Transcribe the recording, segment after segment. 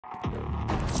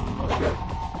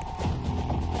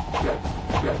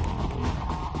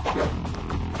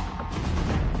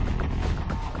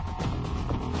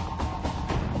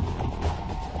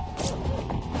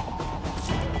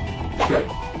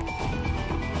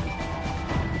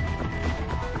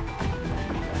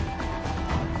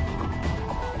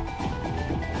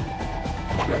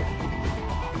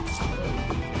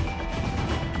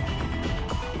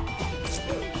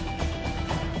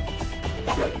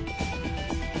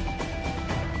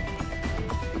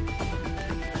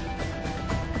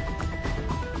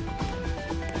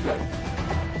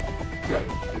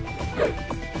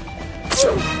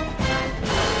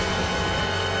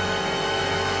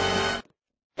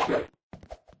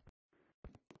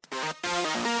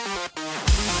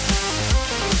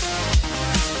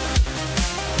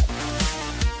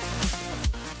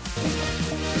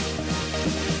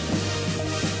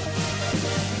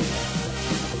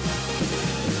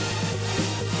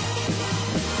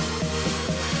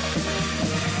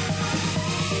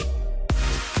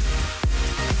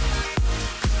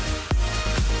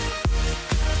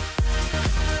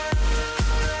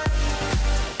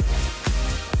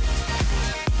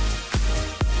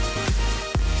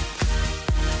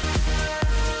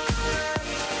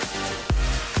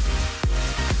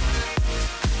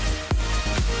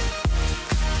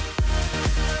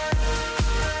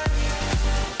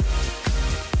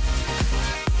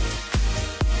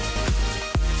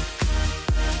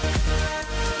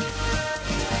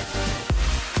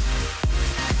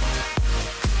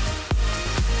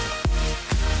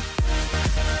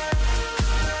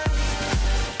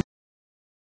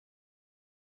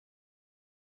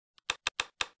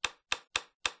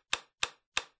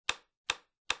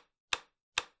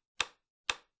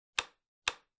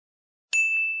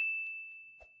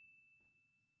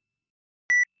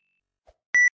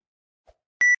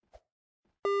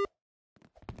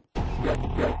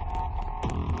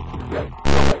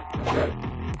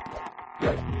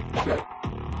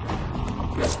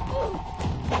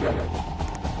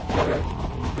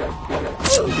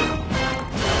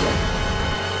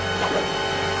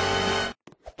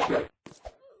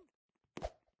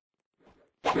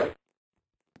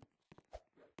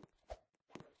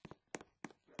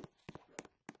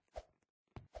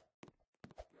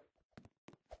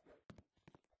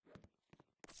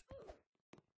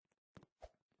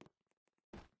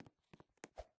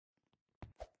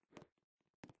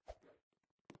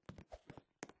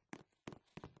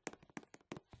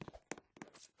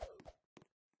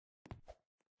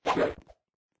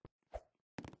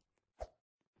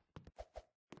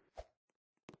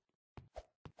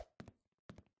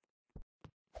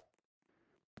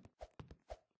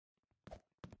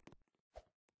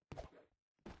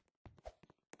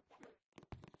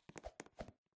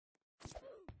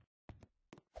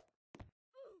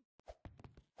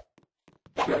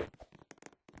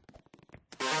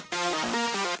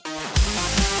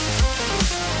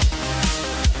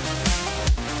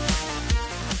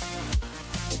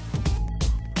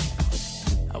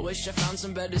I wish I found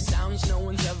some better sounds no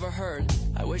one's ever heard.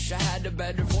 I wish I had a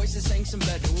better voice that sang some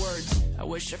better words. I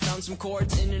wish I found some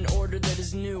chords in an order that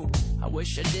is new. I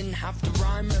wish I didn't have to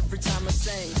rhyme every time I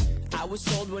sang. I was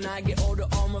told when I get older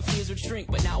all my fears would shrink,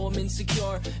 but now I'm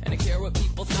insecure and I care what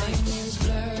people think. My name's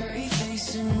Blurry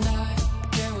Face and I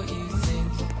care what you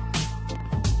think.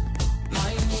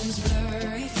 My name's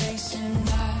Blurry Face and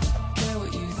I care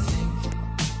what you think.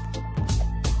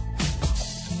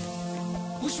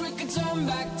 Wish we could turn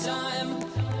back time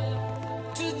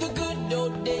to the good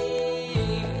old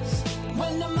days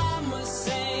when the mama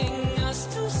sang us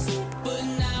to sleep, but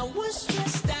now we're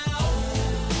stressed out.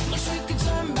 Wish we could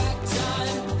turn back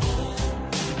time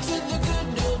to the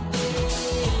good old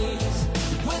days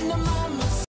when the mama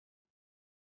sang.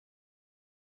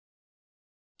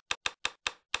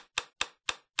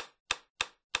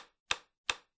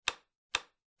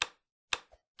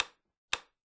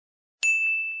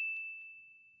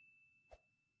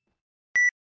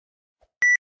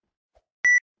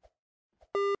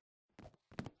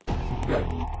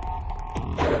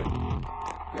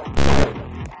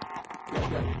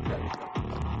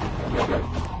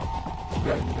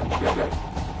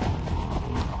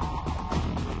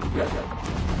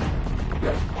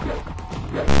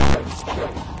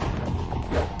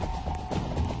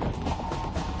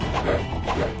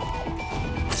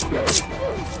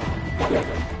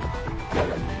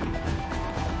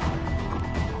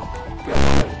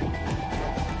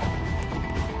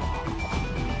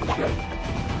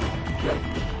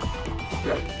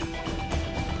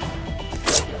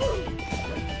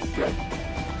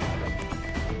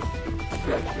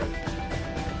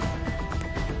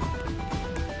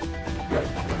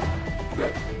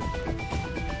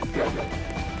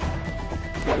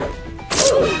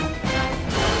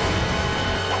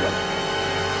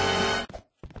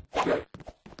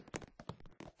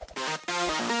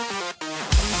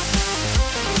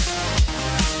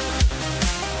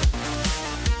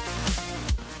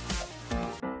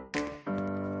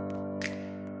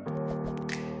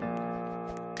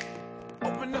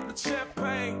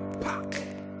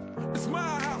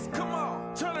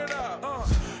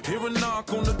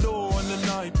 knock on the door and the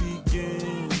night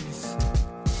begins.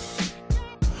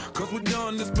 Cause we've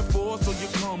done this before, so you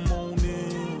come on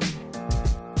in.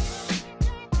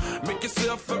 Make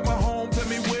yourself at my home, tell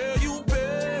me where you've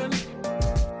been.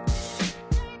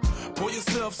 Pour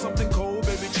yourself something cold,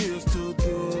 baby, cheers to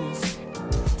this.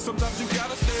 Sometimes you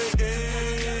gotta stay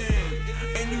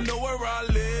in, and you know where I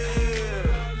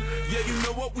live. Yeah, you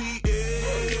know what we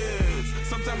is.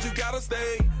 Sometimes you gotta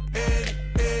stay in.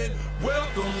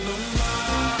 Welcome to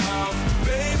my house,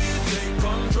 baby, take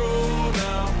control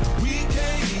now. We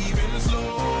can't even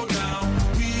slow down.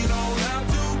 We don't have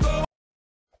to go.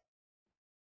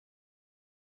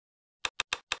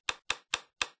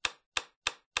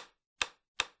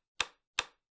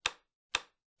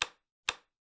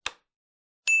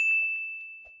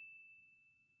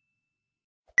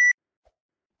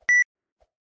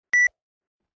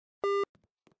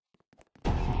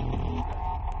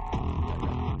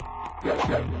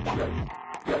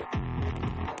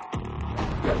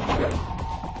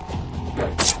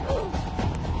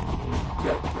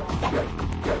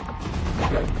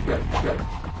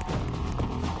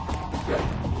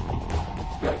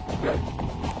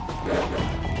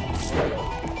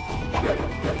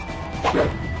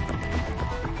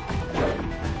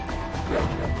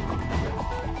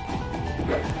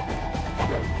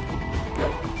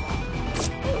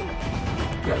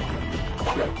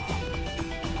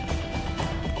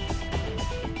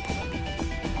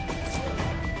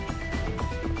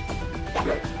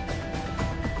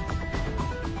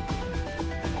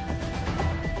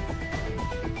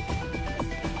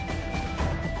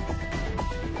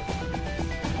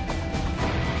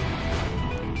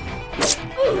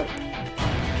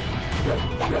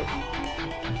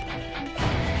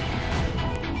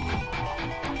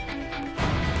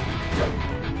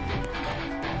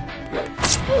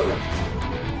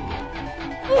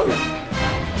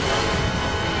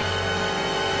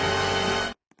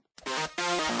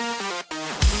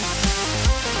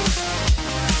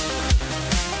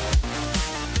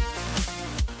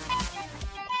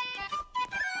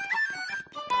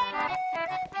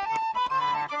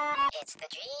 It's the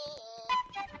dream.